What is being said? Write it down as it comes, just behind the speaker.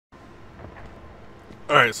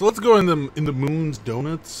Alright, so let's go in the Moon's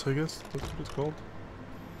Donuts, I guess that's what it's called.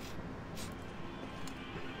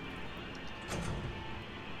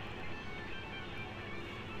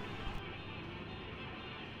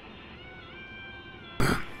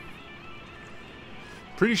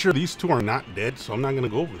 Pretty sure these two are not dead, so I'm not gonna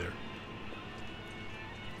go over there.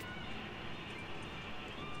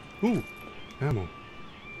 Ooh, ammo.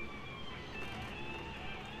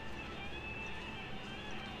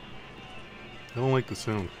 I don't like the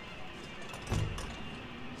sound.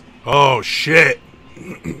 Oh shit!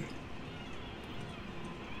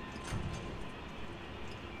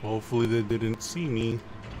 Hopefully they didn't see me.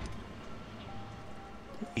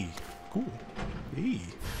 Hey, cool. Hey.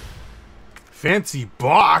 Fancy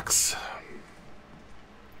box!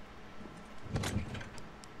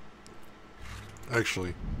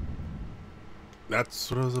 Actually, that's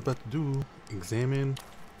what I was about to do. Examine.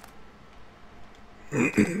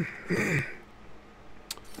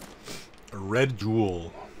 A red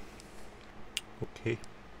jewel. Okay.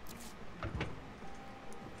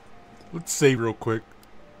 Let's save real quick.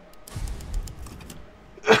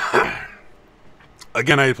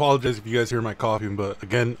 Again, I apologize if you guys hear my coughing, but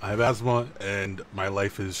again, I have asthma and my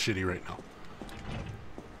life is shitty right now.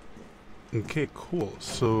 Okay, cool.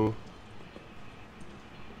 So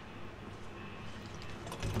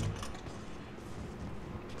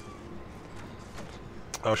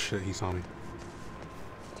oh shit, he saw me.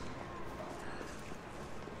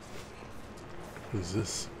 What is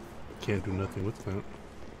this? Can't do nothing with that.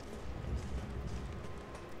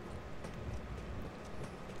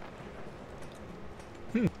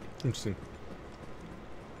 Interesting.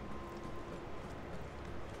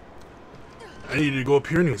 I needed to go up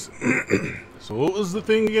here anyways. So what was the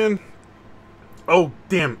thing again? Oh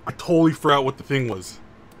damn, I totally forgot what the thing was.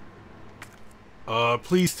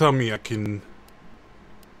 Please tell me I can...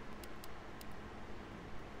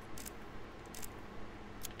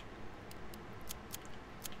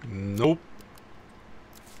 Nope.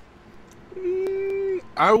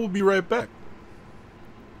 I will be right back.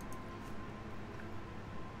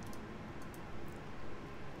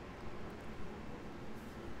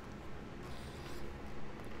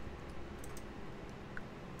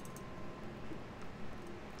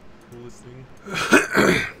 Coolest thing.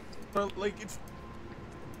 But like it's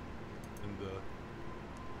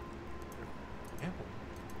and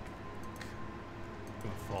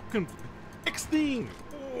fucking next thing.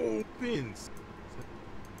 Oh, pins.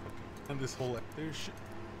 And this whole there's shit.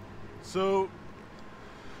 So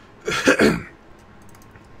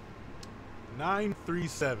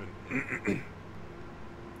 937.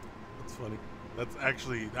 That's funny. That's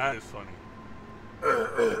actually that is funny.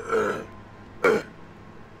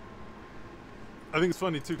 I think it's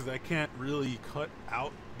funny too because I can't really cut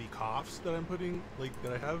out the coughs that I'm putting, like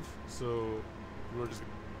that I have. So we're just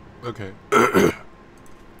okay.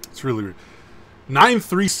 It's really weird.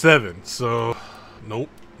 937. So nope.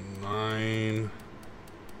 9.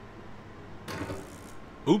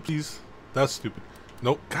 Oopsies. That's stupid.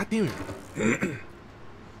 Nope. God damn it.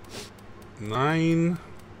 9.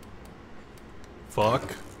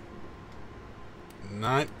 Fuck.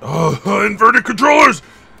 9. Oh, inverted controllers.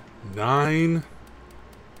 9.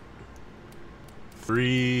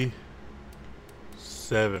 3.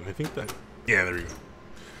 7. I think that. Yeah, there we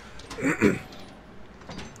go.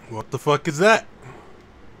 What the fuck is that?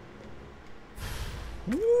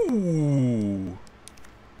 Ooh.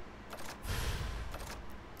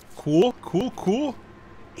 Cool, cool, cool.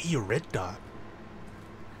 Hey, a red dot.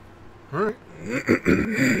 Alright.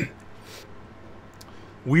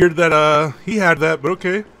 Weird that he had that, but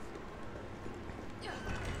okay.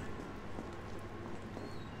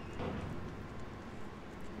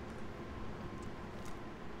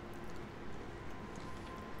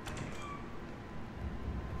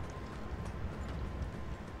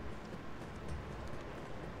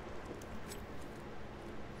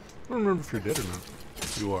 I don't remember if you're dead or not.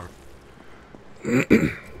 You are.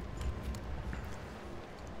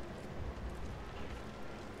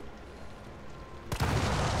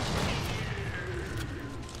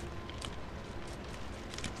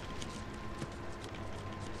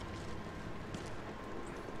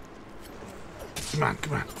 Come on,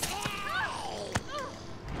 come on.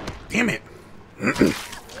 Damn it.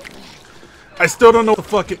 I still don't know what the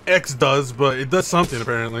fucking X does, but it does something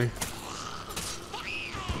apparently.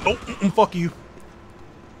 Oh, fuck you.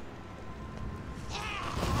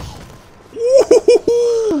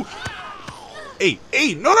 Ooh. Hey,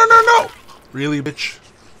 hey, no, no, no, no! Really, bitch?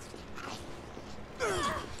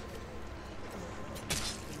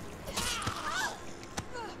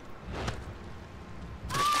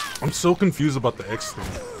 I'm so confused about the X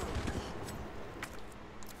thing.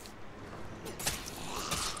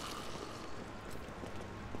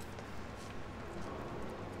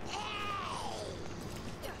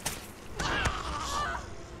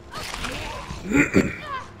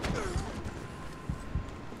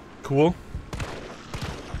 Cool.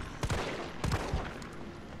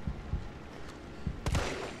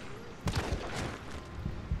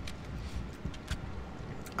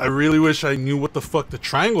 I really wish I knew what the fuck the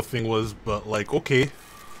triangle thing was, but like, okay.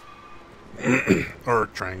 Or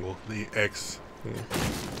triangle, the X. Yeah.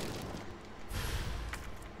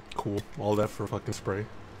 Cool. All that for fucking spray.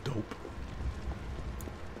 Dope.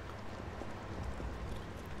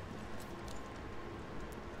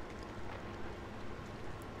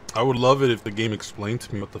 I would love it if the game explained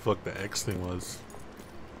to me what the fuck the X thing was.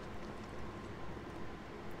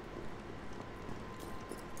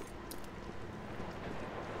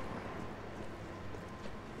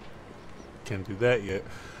 Can't do that yet.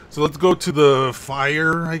 So let's go to the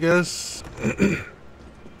fire, I guess. I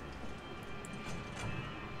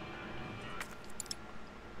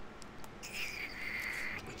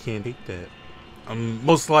can't take that.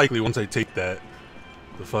 Most likely once I take that,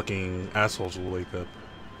 the fucking assholes will wake up.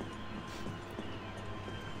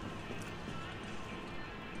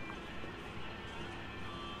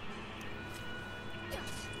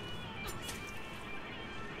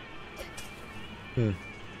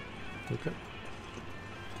 Okay.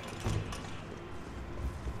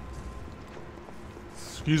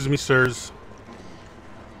 Excuse me, sirs.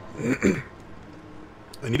 I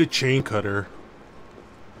need a chain cutter.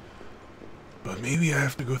 But maybe I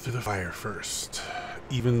have to go through the fire first.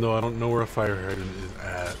 Even though I don't know where a fire hydrant is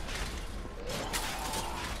at.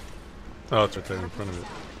 Oh, it's right there in front of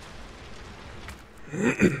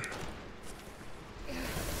it.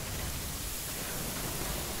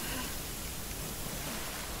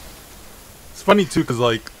 It's funny too, cause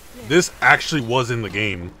like this actually was in the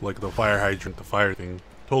game, like the fire hydrant, the fire thing,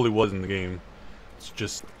 totally was in the game. It's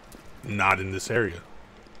just not in this area.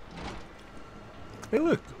 Hey,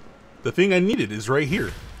 look, the thing I needed is right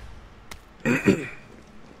here. Is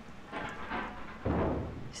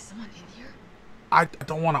someone in here? I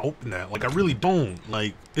don't want to open that. Like I really don't.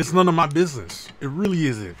 Like it's none of my business. It really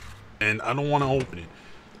isn't, and I don't want to open it.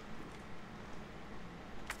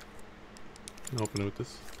 Can I open it with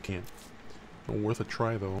this? I can't. Worth a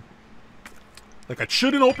try though. Like I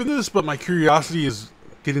shouldn't open this, but my curiosity is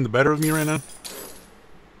getting the better of me right now.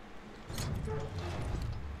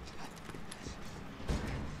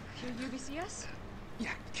 Here, UBCS?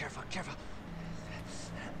 Yeah, careful, careful.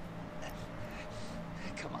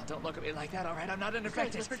 Come on, don't look at me like that, alright? I'm not an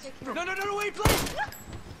infected. No, wait, please!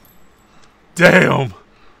 Damn!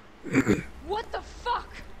 What the fuck?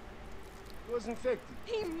 He was infected.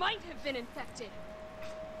 He might have been infected.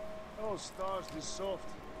 Oh, stars, this soft.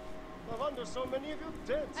 No wonder so many of you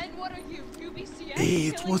dead. And what are you, UBCS? Hey,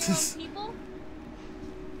 it killing was your his... own people?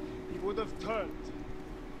 He would have turned.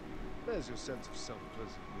 There's your sense of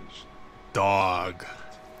self-preservation. Dog.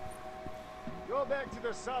 Go back to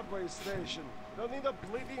the subway station. Don't need a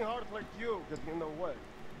bleeding heart like you getting in the way.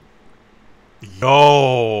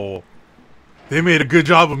 Yo. They made a good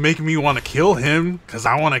job of making me want to kill him, because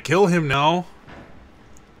I want to kill him now.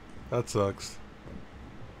 That sucks.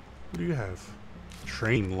 What do you have?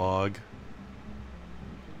 Train log.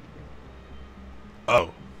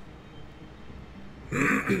 Oh.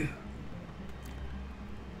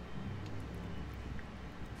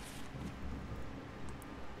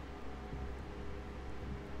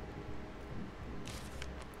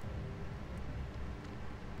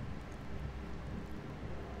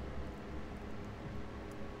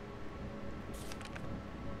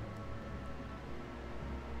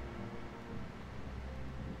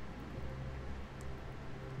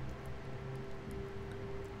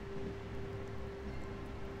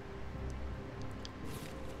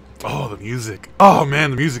 Oh, the music. Oh,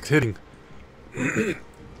 man, the music's hitting. So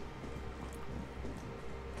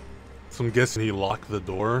I'm guessing he locked the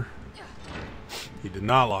door. He did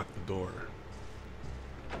not lock the door.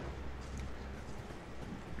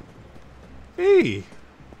 Hey.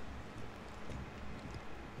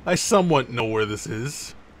 I somewhat know where this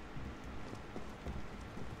is.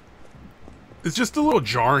 It's just a little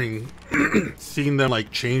jarring seeing them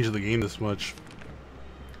like change the game this much.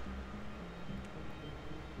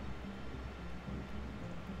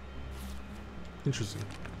 Interesting.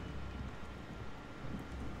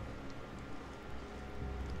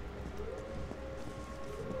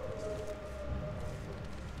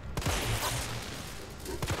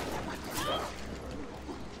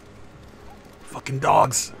 Fucking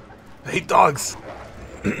dogs. I hate dogs.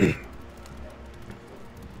 Are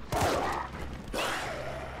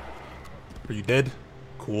you dead?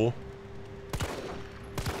 Cool.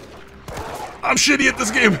 I'm shitty at this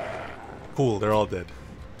game. Cool, they're all dead.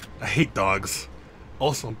 I hate dogs.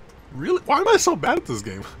 Also, really, why am I so bad at this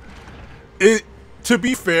game? To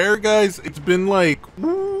be fair, guys, it's been like,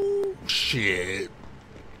 ooh, shit.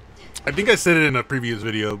 I think I said it in a previous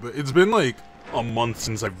video, but it's been like a month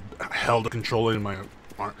since I've held a controller in my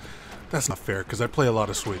arm. That's not fair, because I play a lot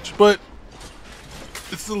of Switch, but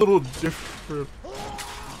it's a little different.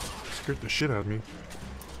 Scared the shit out of me.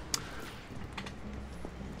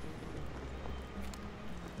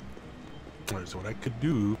 Alright, so what I could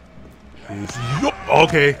do is...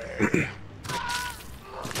 Okay.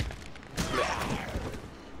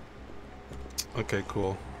 Okay,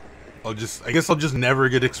 cool. I guess I'll just never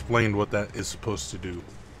get explained what that is supposed to do.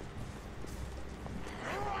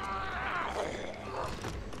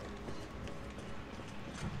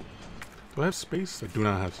 Do I have space? I do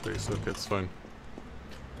not have space. Okay, it's fine.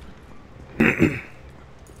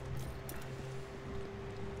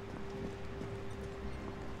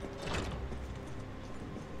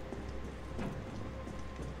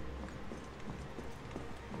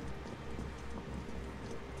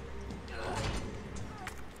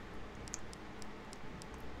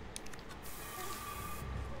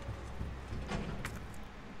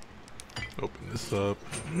 Open this up.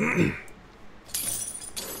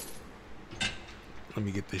 Let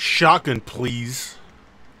me get this shotgun, please.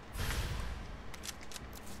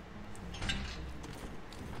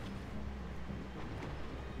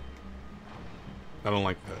 I don't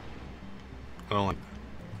like that. I don't like that.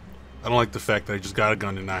 I don't like the fact that I just got a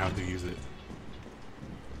gun and not have to use it.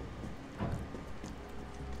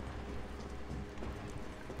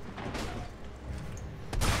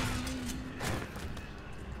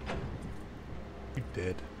 You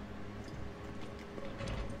dead.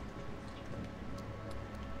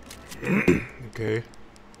 Okay.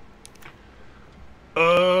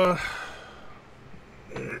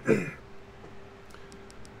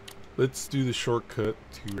 Let's do the shortcut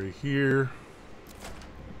to right here.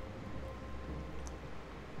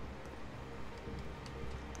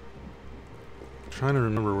 I'm trying to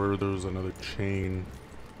remember where there was another chain.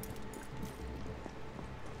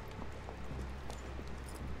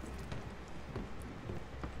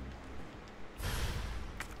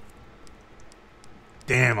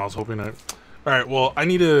 Damn, I was hoping I... Alright, well, I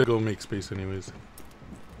need to go make space anyways.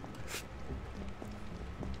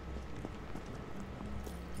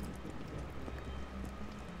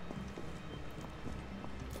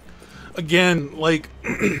 Again, like...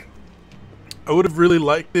 I would have really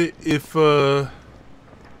liked it if, Huh.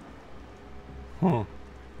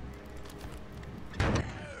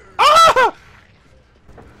 Ah!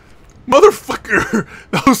 Motherfucker!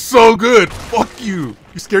 That was so good! Fuck you!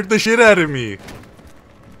 You scared the shit out of me!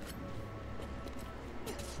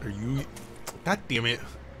 Are you... God damn it.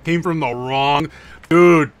 Came from the wrong...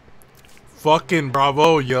 Dude! Fucking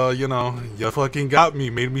bravo, you know, you fucking got me.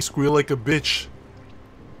 Made me squeal like a bitch.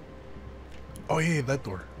 Oh yeah, that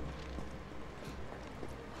door.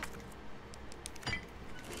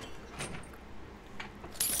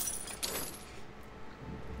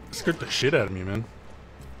 Scared the shit out of me, man.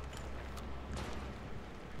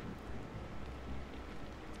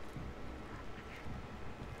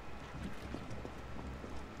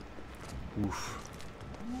 Oof.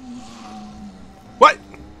 What?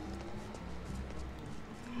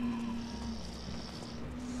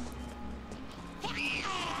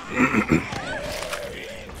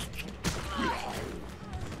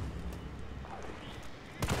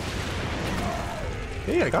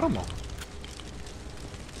 Hey, I got them all.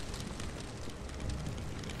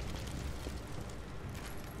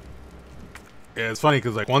 Yeah, it's funny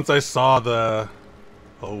because like once I saw the...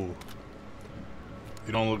 Oh.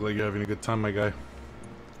 You don't look like you're having a good time, my guy.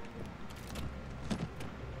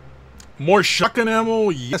 More shotgun ammo?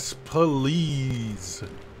 Yes, please.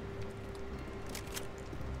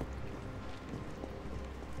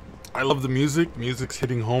 I love the music. Music's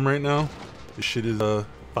hitting home right now. This shit is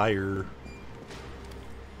fire.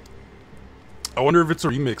 I wonder if it's a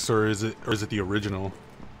remix or is it the original?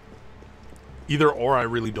 Either or, I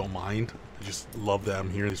really don't mind. I just love that I'm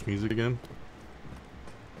hearing this music again.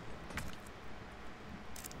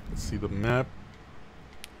 Let's see the map.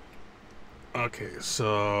 Okay,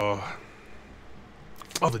 so...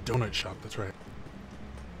 Oh, the donut shop, that's right.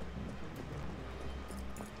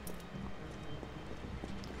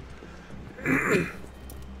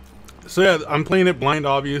 So yeah, I'm playing it blind,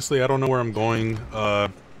 obviously. I don't know where I'm going.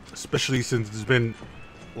 Especially since it's been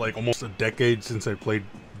like almost a decade since I played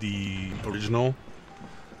the original.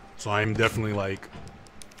 So I'm definitely like,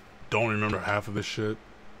 don't remember half of this shit.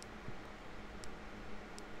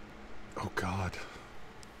 Oh god.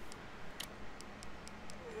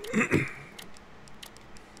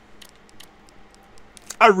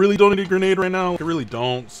 I really don't need a grenade right now. I really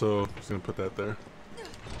don't, so I'm just gonna put that there.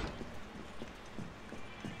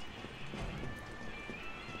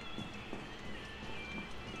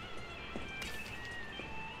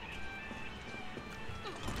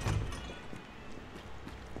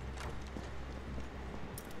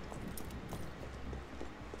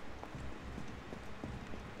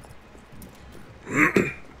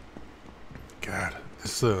 God,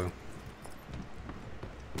 this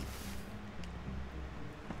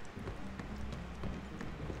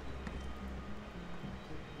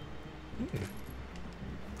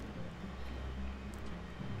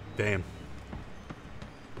damn.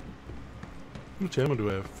 How much ammo do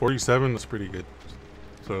I have? 47. That's pretty good.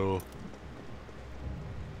 So,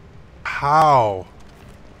 how?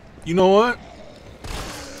 You know what?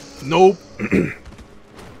 Nope.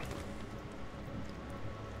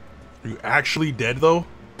 Are you actually dead though?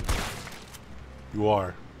 You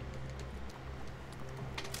are.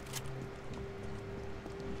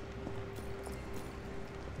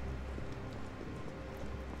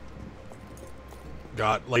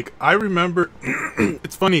 God, like, I remember,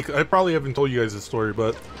 it's funny, I probably haven't told you guys this story,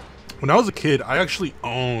 but when I was a kid, I actually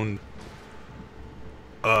owned,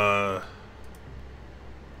 well,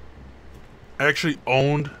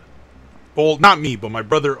 not me, but my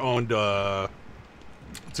brother owned,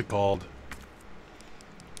 what's it called?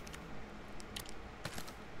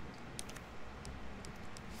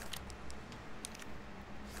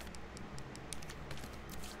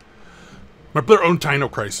 My brother owned Dino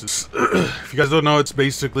Crisis. If you guys don't know, it's a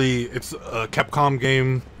Capcom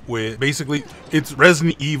game with, basically, it's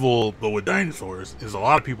Resident Evil, but with dinosaurs, is a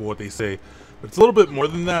lot of people what they say. But it's a little bit more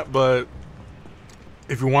than that, but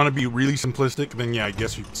if you want to be really simplistic, then yeah, I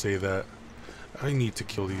guess you could say that. I need to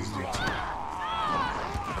kill these dudes.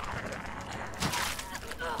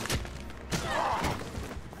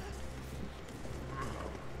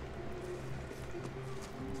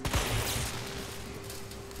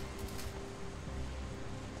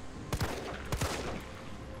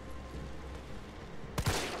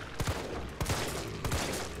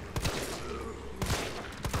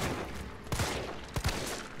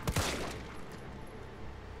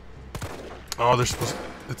 Oh, it's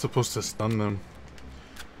supposed to stun them.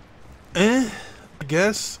 I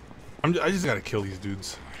guess. I just gotta kill these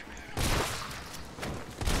dudes.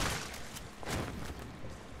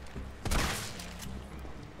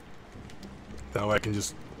 That way I can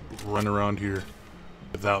just run around here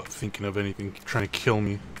without thinking of anything trying to kill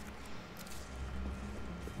me.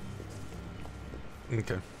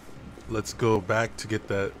 Okay. Let's go back to get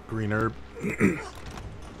that green herb.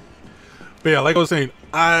 But yeah, like I was saying,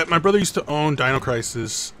 my brother used to own Dino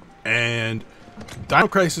Crisis, and Dino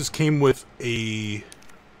Crisis came with a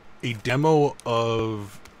demo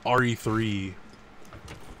of RE3,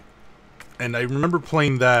 and I remember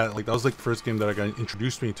playing that. Like, that was like the first game that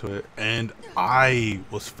introduced me to it, and I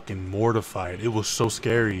was fucking mortified. It was so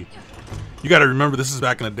scary. You got to remember, this is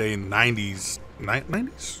back in the day in the 90s.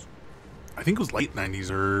 90s? I think it was late 90s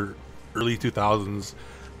or early 2000s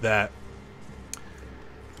that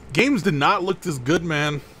games did not look this good,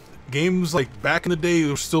 man. Games, like, back in the day, they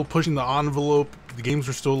were still pushing the envelope. The games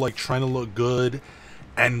were still, like, trying to look good.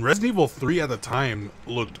 And Resident Evil 3 at the time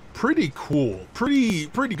looked pretty cool. Pretty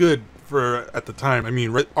good for at the time. I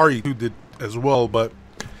mean, RE2 did as well, but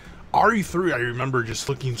RE3, I remember just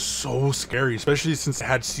looking so scary, especially since it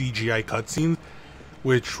had CGI cutscenes,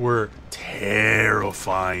 which were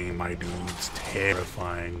terrifying, my dudes.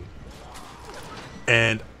 Terrifying.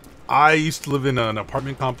 And I used to live in an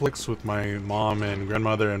apartment complex with my mom and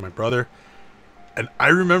grandmother and my brother, and I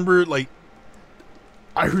remember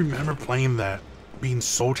playing that, being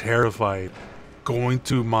so terrified, going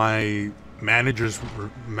to my manager's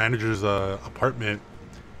apartment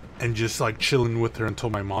and just like chilling with her until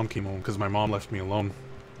my mom came home, because my mom left me alone.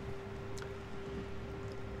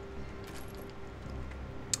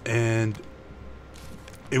 And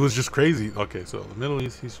it was just crazy. Okay, so the Middle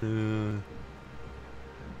East, this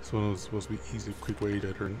one was supposed to be easy, quick way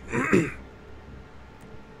to turn.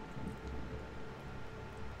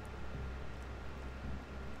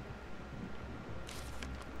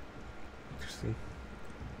 Interesting.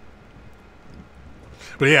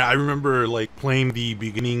 But yeah, I remember like playing the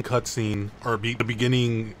beginning cutscene, or the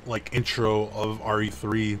beginning like intro of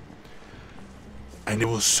RE3, and it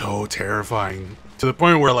was so terrifying, to the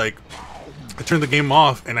point where like I turned the game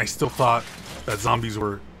off and I still thought that zombies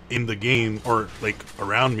were in the game or like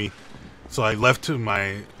around me. So I left to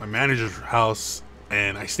my manager's house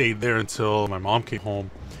and I stayed there until my mom came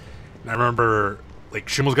home. And I remember like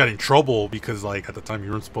she almost got in trouble because like at the time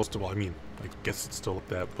you weren't supposed to, well, I mean, I guess it's still like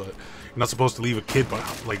that, but you're not supposed to leave a kid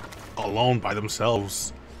like alone by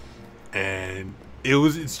themselves. And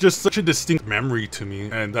it's just such a distinct memory to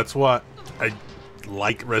me, and that's what I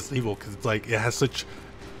like Resident Evil, because it's like it has such,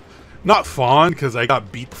 not fun because I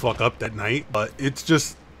got beat the fuck up that night, but it's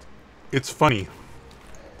just, it's funny.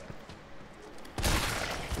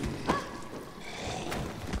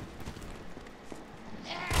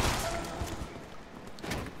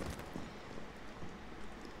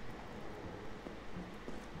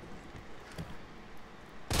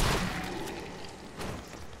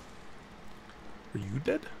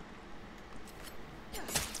 dead?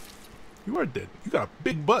 You are dead. You got a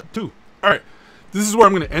big butt too. Alright. This is where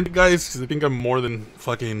I'm gonna end it, guys, because I think I'm more than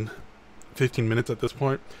fucking 15 minutes at this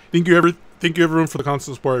point. Thank you everyone for the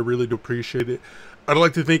constant support. I really do appreciate it. I'd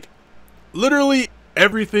like to thank literally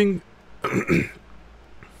everything.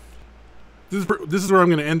 This is where I'm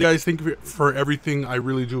going to end, guys. Thank you for everything. I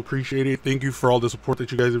really do appreciate it. Thank you for all the support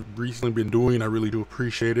that you guys have recently been doing. I really do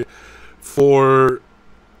appreciate it. For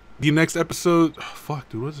the next episode, oh, fuck,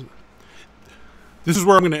 dude, what is it? This is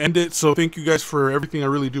where I'm going to end it. So thank you guys for everything. I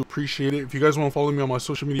really do appreciate it. If you guys want to follow me on my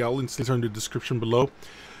social media outlets, these are in the description below.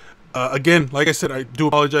 Again, like I said, I do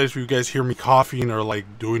apologize if you guys hear me coughing or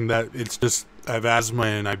like doing that. It's just I have asthma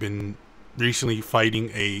and I've been recently fighting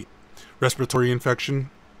a respiratory infection.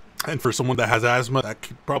 And for someone that has asthma, that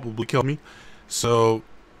could probably kill me. So,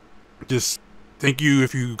 just thank you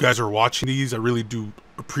if you guys are watching these. I really do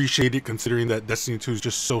appreciate it, considering that Destiny 2 is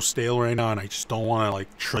just so stale right now, and I just don't want to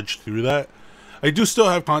like trudge through that. I do still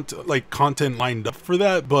have content lined up for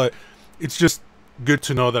that, but it's just good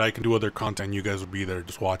to know that I can do other content. You guys will be there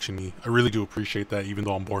just watching me. I really do appreciate that, even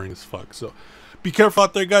though I'm boring as fuck. So, be careful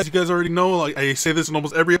out there, guys. You guys already know, like I say this in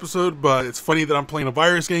almost every episode, but it's funny that I'm playing a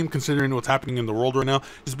virus game considering what's happening in the world right now.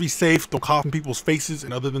 Just be safe, don't cough in people's faces,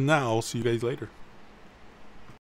 and other than that, I'll see you guys later.